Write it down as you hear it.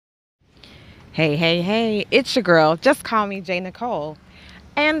Hey, hey, hey, it's your girl. Just call me J. Nicole.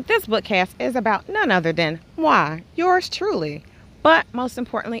 And this bookcast is about none other than why, yours truly. But most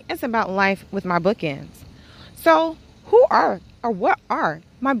importantly, it's about life with my bookends. So, who are or what are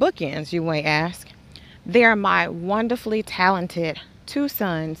my bookends, you may ask? They are my wonderfully talented two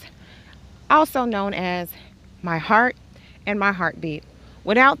sons, also known as my heart and my heartbeat.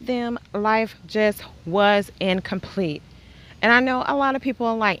 Without them, life just was incomplete. And I know a lot of people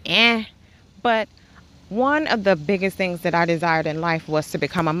are like, but one of the biggest things that I desired in life was to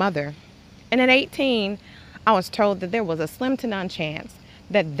become a mother. And at 18, I was told that there was a slim to none chance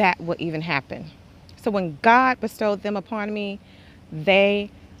that that would even happen. So when God bestowed them upon me, they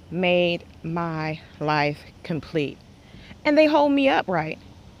made my life complete. And they hold me upright.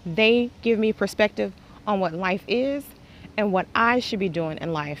 They give me perspective on what life is and what I should be doing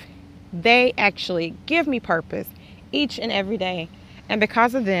in life. They actually give me purpose each and every day. And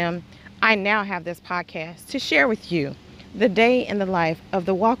because of them, I now have this podcast to share with you the day in the life of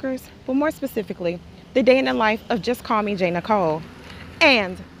the Walkers, but more specifically, the day in the life of Just Call Me J. Nicole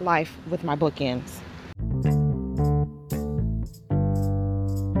and life with my bookends.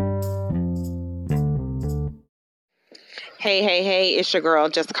 Hey, hey, hey, it's your girl,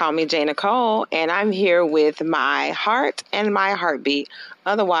 Just Call Me J. Nicole, and I'm here with my heart and my heartbeat,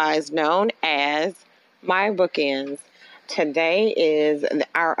 otherwise known as my bookends. Today is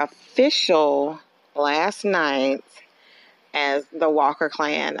our official last night as the Walker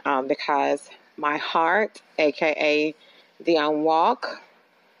clan because my heart, aka Dion Walk,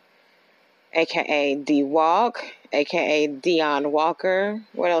 aka D Walk, aka Dion Walker.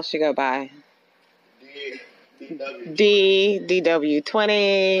 What else you go by?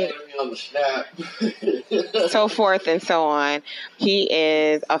 DW20, so forth and so on. He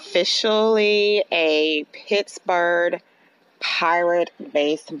is officially a Pittsburgh Pirate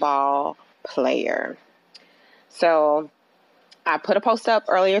baseball player. So I put a post up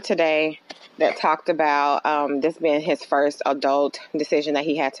earlier today that talked about this being his first adult decision that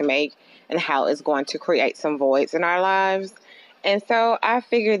he had to make and how it's going to create some voids in our lives. And so I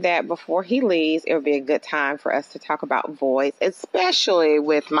figured that before he leaves, it would be a good time for us to talk about voids, especially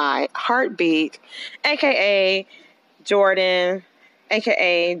with my heartbeat, aka Jordan,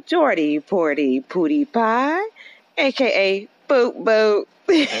 aka Jordy Porty Pootie Pie, aka Boot Boot.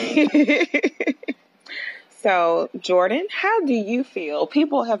 So, Jordan, how do you feel?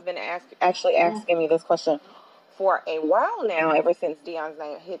 People have been actually asking me this question for a while now, ever since Dion's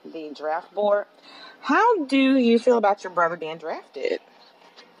name hit the draft board. How do you feel about your brother being drafted?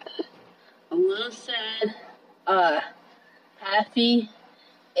 A little sad, happy,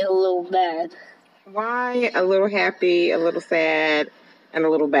 and a little bad. Why a little happy, a little sad, and a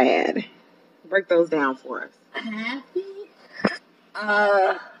little bad? Break those down for us. Happy?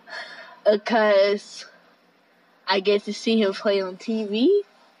 Because I get to see him play on TV.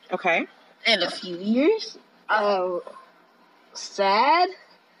 Okay. In a few years. Sad,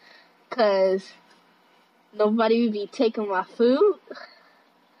 because nobody would be taking my food.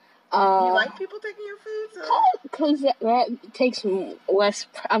 You like people taking your food? Because that takes less,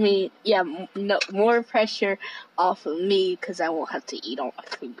 more pressure off of me because I won't have to eat all my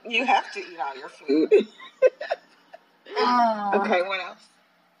food. You have to eat all your food. Okay, what else?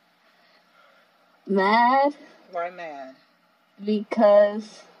 Mad. Why mad?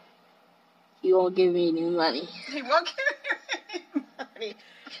 Because he won't give me any money. He won't give you any money.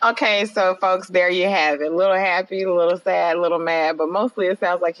 Okay, so folks, there you have it. A little happy, a little sad, a little mad, but mostly it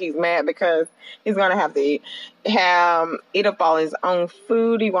sounds like he's mad because he's gonna have to eat up all his own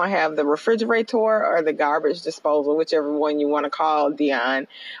food. He won't have the refrigerator or the garbage disposal, whichever one you want to call Dion.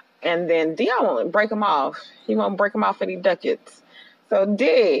 And then Dion won't break him off. He won't break him off any ducats. So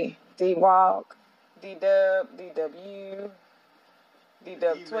D Walk, D Dub, DW,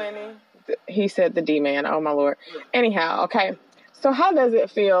 DW20. He said the D man. Oh my Lord. Anyhow, okay. So how does it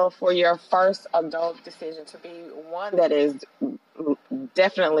feel for your first adult decision to be one that is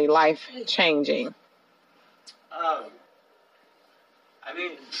definitely life changing? I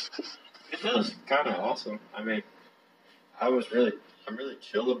mean, it feels kind of awesome. I mean, I'm really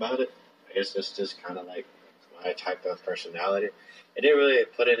chill about it. I guess it's just kind of like my type of personality. It didn't really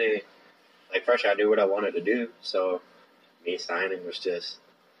put any, like, pressure. I knew what I wanted to do, so me signing was just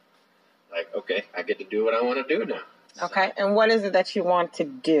like, okay, I get to do what I want to do now. Okay, and what is it that you want to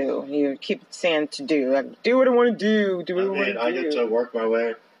do? You keep saying to do. Like, do what I want to do. Do what I want to do. I get to work my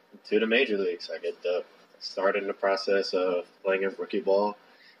way to the major leagues. I get to start in the process of playing in rookie ball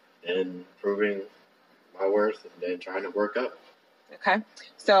and proving my worth and then trying to work up. Okay,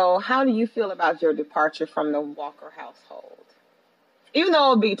 so how do you feel about your departure from the Walker household? Even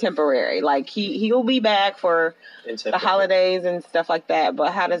though it'll be temporary. Like, he'll be back for the holidays and stuff like that.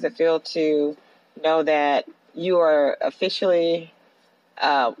 But how does it feel to know that you are officially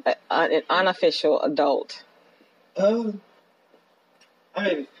an unofficial adult? I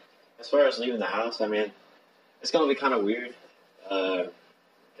mean, as far as leaving the house, I mean, it's gonna be kind of weird,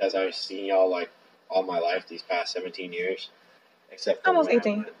 because I've seen y'all like all my life these past 17 years, except for Almost when I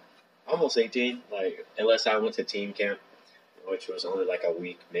 18. went- almost 18. Like, unless I went to team camp, which was only like a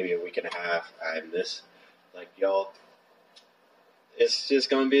week, maybe a week and a half. I miss like y'all. It's just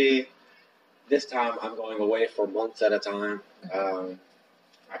gonna be this time. I'm going away for months at a time.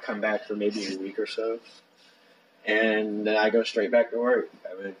 I come back for maybe a week or so, and then I go straight back to work.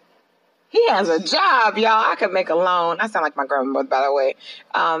 I mean, He has a job, y'all. I could make a loan. I sound like my grandmother, by the way.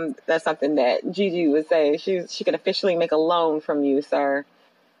 That's something that Gigi would say. She could officially make a loan from you, sir.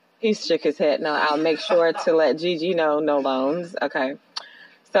 He shook his head. No, I'll make sure to let Gigi know no loans. Okay.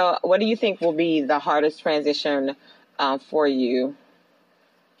 So what do you think will be the hardest transition for you?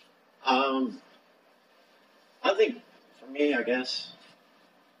 I think for me, I guess,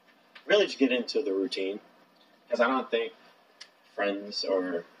 really just get into the routine, because I don't think friends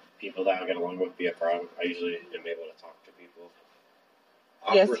or people that I get along with be a problem. I usually am able to talk to people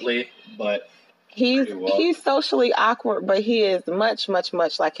Yes. awkwardly, but He's pretty well. he's socially awkward, but he is much, much,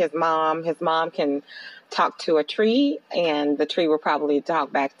 much like his mom. His mom can talk to a tree, and the tree will probably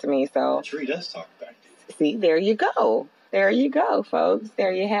talk back to me. The So, tree does talk back to you. see, there you go. There you go, folks.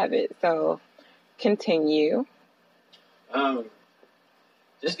 There you have it. So, continue.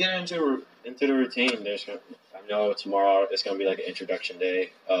 Just get into the routine. I know tomorrow it's gonna be like an introduction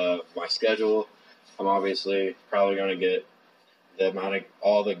day of my schedule. I'm obviously probably gonna get the amount of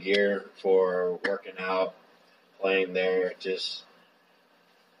all the gear for working out, playing there. It's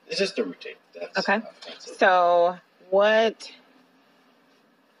just the routine. Okay. That's it. So, what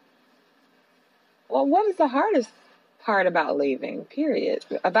is the hardest part about leaving? Period.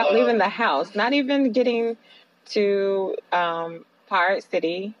 About leaving the house, not even getting to Pirate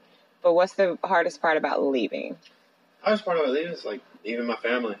City, but what's the hardest part about leaving? Hardest part about leaving is like leaving my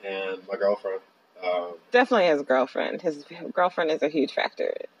family and my girlfriend. Definitely his girlfriend. His girlfriend is a huge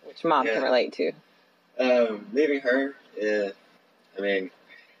factor, which mom can relate to. Leaving her, I mean,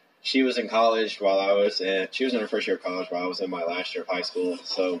 she was in college she was in her first year of college while I was in my last year of high school.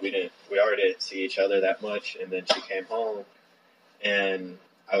 So we already didn't see each other that much. And then she came home, and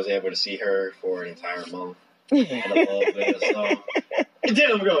I was able to see her for an entire month and a little bit. So it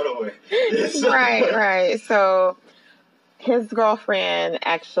didn't go away. Right. So his girlfriend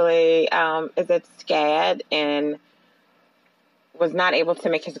actually is at SCAD and was not able to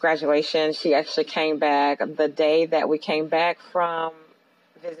make his graduation. She actually came back the day that we came back from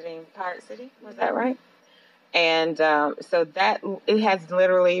visiting Pirate City. Was that right? And so that it has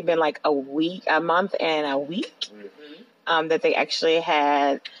literally been like a month and a week that they actually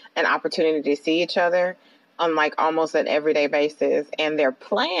had an opportunity to see each other on like almost an everyday basis. And their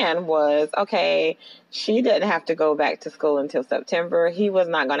plan was, okay, she didn't have to go back to school until September. He was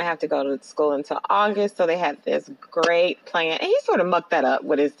not going to have to go to school until August. So they had this great plan. And he sort of mucked that up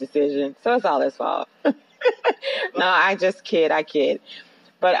with his decision. So it's all his fault. No, I just kid. I kid.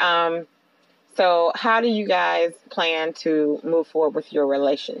 But so how do you guys plan to move forward with your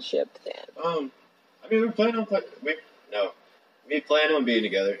relationship then? I mean, we plan on being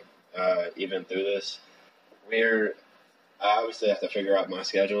together, even through this. I obviously have to figure out my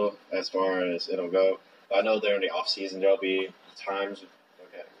schedule as far as it'll go. But I know during the off season there'll be times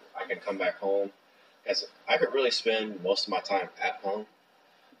I can come back home, because I could really spend most of my time at home.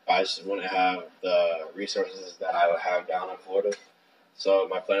 I just wouldn't have the resources that I would have down in Florida. So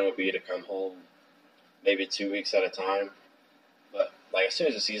my plan would be to come home maybe 2 weeks at a time. But like as soon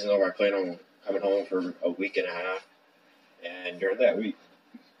as the season's over, I plan on coming home for a week and a half. And during that week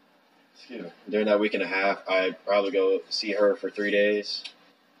and a half, I'd probably go see her for 3 days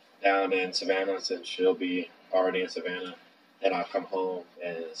down in Savannah, since she'll be already in Savannah. Then I'll come home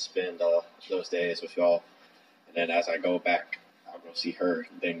and spend those days with y'all. And then as I go back, I'll go see her,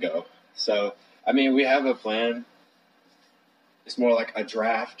 then go. So, I mean, we have a plan. It's more like a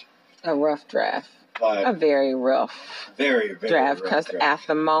draft. A rough draft. But a very rough very draft, because at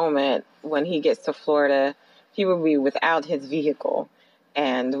the moment when he gets to Florida, he will be without his vehicle,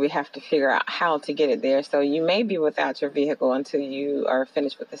 and we have to figure out how to get it there. So you may be without your vehicle until you are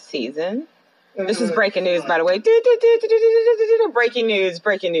finished with the season. This is breaking news, by the way. Breaking news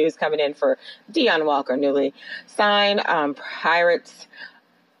coming in for Deion Walker, newly signed. Pirates,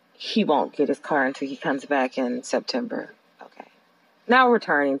 he won't get his car until he comes back in September. Okay. Now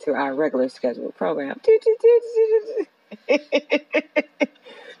returning to our regular scheduled program.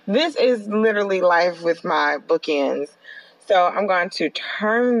 This is literally life with my bookends. So I'm going to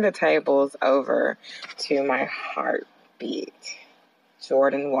turn the tables over to my heartbeat.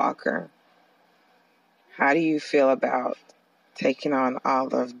 Jordan Walker, how do you feel about taking on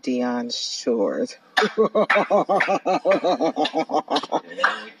all of Dion's chores? Yeah,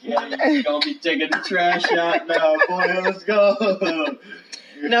 you're gonna be taking the trash out now, boy. Let's go.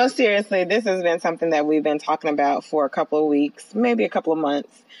 No, seriously, this has been something that we've been talking about for a couple of weeks, maybe a couple of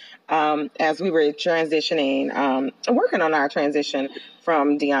months, as we were transitioning, working on our transition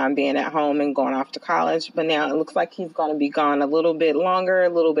from Dion being at home and going off to college. But now it looks like he's going to be gone a little bit longer, a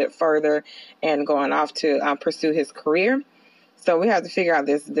little bit further, and going off to pursue his career. So we have to figure out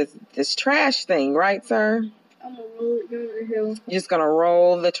this trash thing, right, sir? I'm gonna roll it down the hill. You're just going to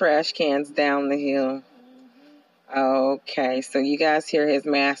roll the trash cans down the hill. Okay, so you guys hear his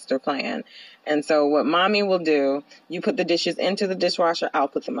master plan. And so what mommy will do, you put the dishes into the dishwasher, I'll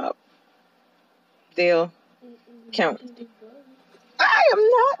put them up. Deal? Count. I am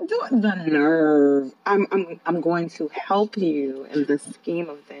not doing the nerve. I'm going to help you in the scheme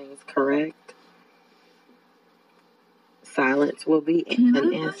of things, correct? Silence will be in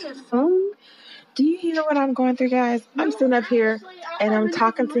an answer. Phone? Do you hear what I'm going through, guys? I'm sitting up here and I'm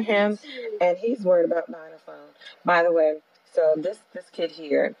talking to him and he's worried about buying a phone. By the way, so this kid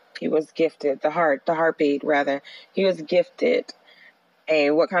here, he was gifted the heartbeat rather. He was gifted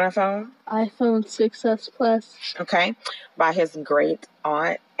a what kind of phone? iPhone 6s Plus. Okay, by his great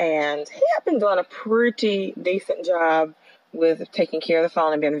aunt, and he had been doing a pretty decent job with taking care of the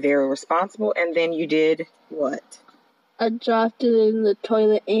phone and being very responsible. And then you did what? I dropped it in the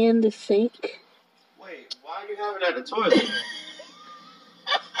toilet and the sink. Wait, why are you having it at the toilet?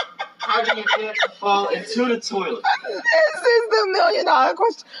 How did you get to fall into the toilet? This is the $1 million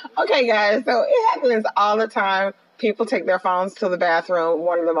question. Okay, guys, so it happens all the time. People take their phones to the bathroom,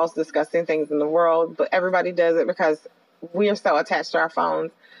 one of the most disgusting things in the world, but everybody does it because we are so attached to our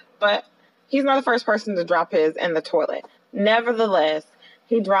phones. But he's not the first person to drop his in the toilet. Nevertheless,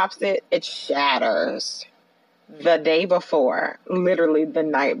 he drops it, it shatters. The day before, literally the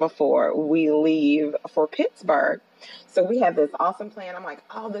night before, we leave for Pittsburgh. So we have this awesome plan. I'm like,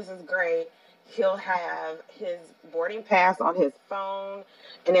 oh, this is great. He'll have his boarding pass on his phone,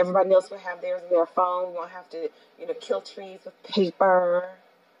 and everybody else will have theirs on their phone. We won't have to, kill trees with paper.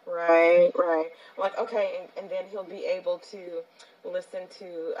 Right. I'm like, okay, and then he'll be able to listen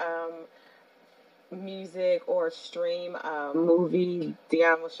to music or stream a movie.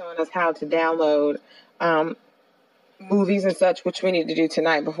 Dion was showing us how to download movies and such, which we need to do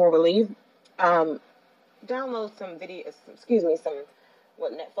tonight before we leave. Download some Netflix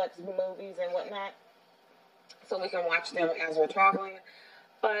movies and whatnot, so we can watch them as we're traveling.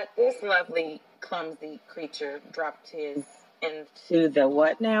 But this lovely, clumsy creature dropped his into the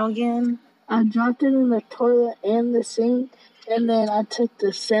what now again? I dropped it in the toilet and the sink, and then I took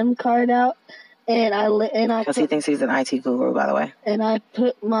the SIM card out, because he thinks he's an IT guru, by the way. And I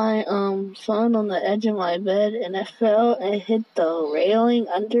put my phone on the edge of my bed, and I fell and hit the railing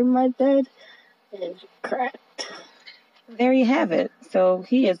under my bed, and it cracked. There you have it. So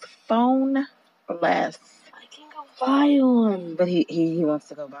he is phone-less. I can go buy one. But he wants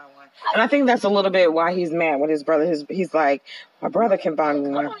to go buy one. And I think that's a little bit why he's mad with his brother. He's like, my brother can buy me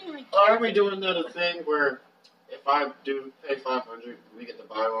one. Are we doing another thing where if I do pay $500, we get to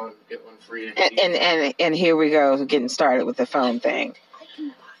buy one, get one free? And here we go, getting started with the phone thing.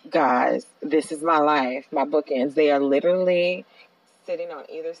 Guys, this is my life, my bookends. They are literally sitting on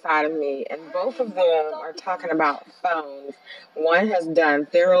either side of me, and both of them are talking about phones. One has done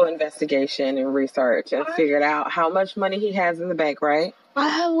thorough investigation and research and figured out how much money he has in the bank, right? I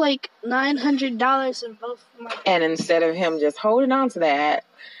have like $900 in both of my. And instead of him just holding on to that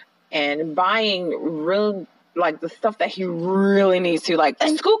and buying the stuff that he really needs to, like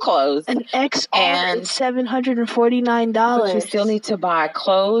school clothes. An XR is $749. But you still need to buy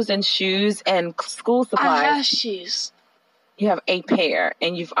clothes and shoes and school supplies. I have shoes. You have a pair,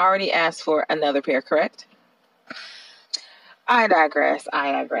 and you've already asked for another pair, correct? I digress.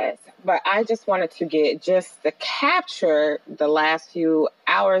 But I just wanted to capture the last few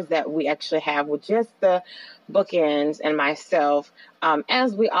hours that we actually have with just the bookends and myself.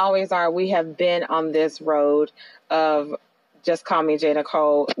 As we always are, we have been on this road of Just Call Me J.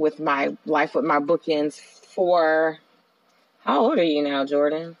 Nicole with my life with my bookends for, how old are you now,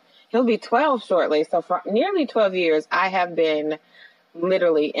 Jordan? He'll be 12 shortly. So for nearly 12 years, I have been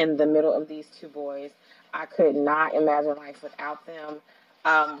literally in the middle of these two boys. I could not imagine life without them.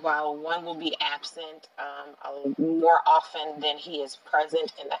 while one will be absent more often than he is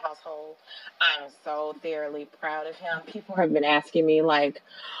present in the household. I'm so thoroughly proud of him. People have been asking me, like,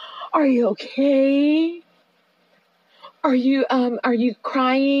 are you okay? Are you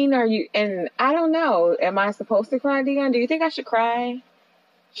crying? And I don't know. Am I supposed to cry, Dion? Do you think I should cry?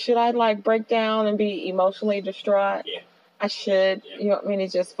 Should I like break down and be emotionally distraught? Yeah. I should. Yeah. You want me to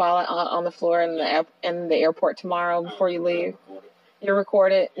just fall on the floor in the airport tomorrow before you leave? You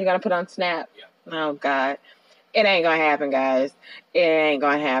record it? You're gonna put on Snap? Yeah. Oh God, it ain't gonna happen, guys. It ain't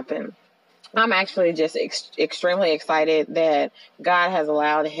gonna happen. I'm actually just extremely excited that God has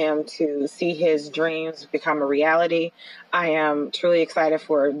allowed him to see his dreams become a reality. I am truly excited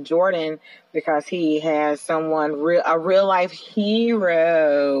for Jordan because he has a real life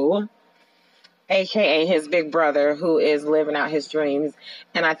hero, aka his big brother, who is living out his dreams.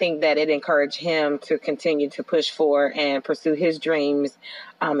 And I think that it encouraged him to continue to push forward and pursue his dreams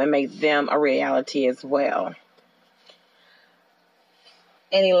and make them a reality as well.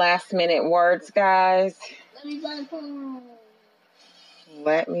 Any last minute words, guys? Let me buy a phone.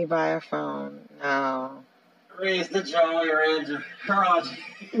 Let me buy a phone. No. Raise the Jolly Roger.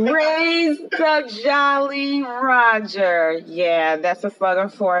 Raise the Jolly Roger. Yeah, that's a slogan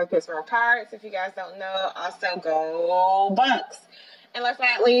for the Pittsburgh Pirates. If you guys don't know, also go Bucks. And last but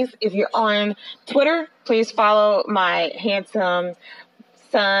not least, if you're on Twitter, please follow my handsome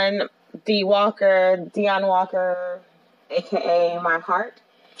son, Dion Walker, aka my heart,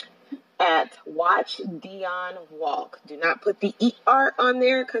 at Watch Dion Walk. Do not put the ER on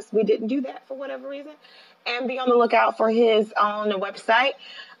there because we didn't do that for whatever reason. And be on the lookout for his own website,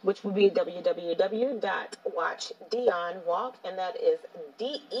 which will be www.watchdionwalk, and that is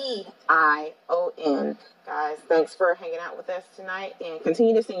DEION. Guys, thanks for hanging out with us tonight, and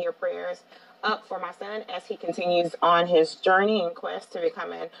continue to send your prayers up for my son as he continues on his journey and quest to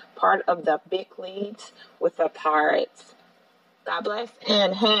becoming part of the big leagues with the Pirates. God bless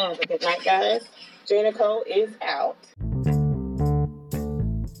and have a good night, guys. J. Nicole is out.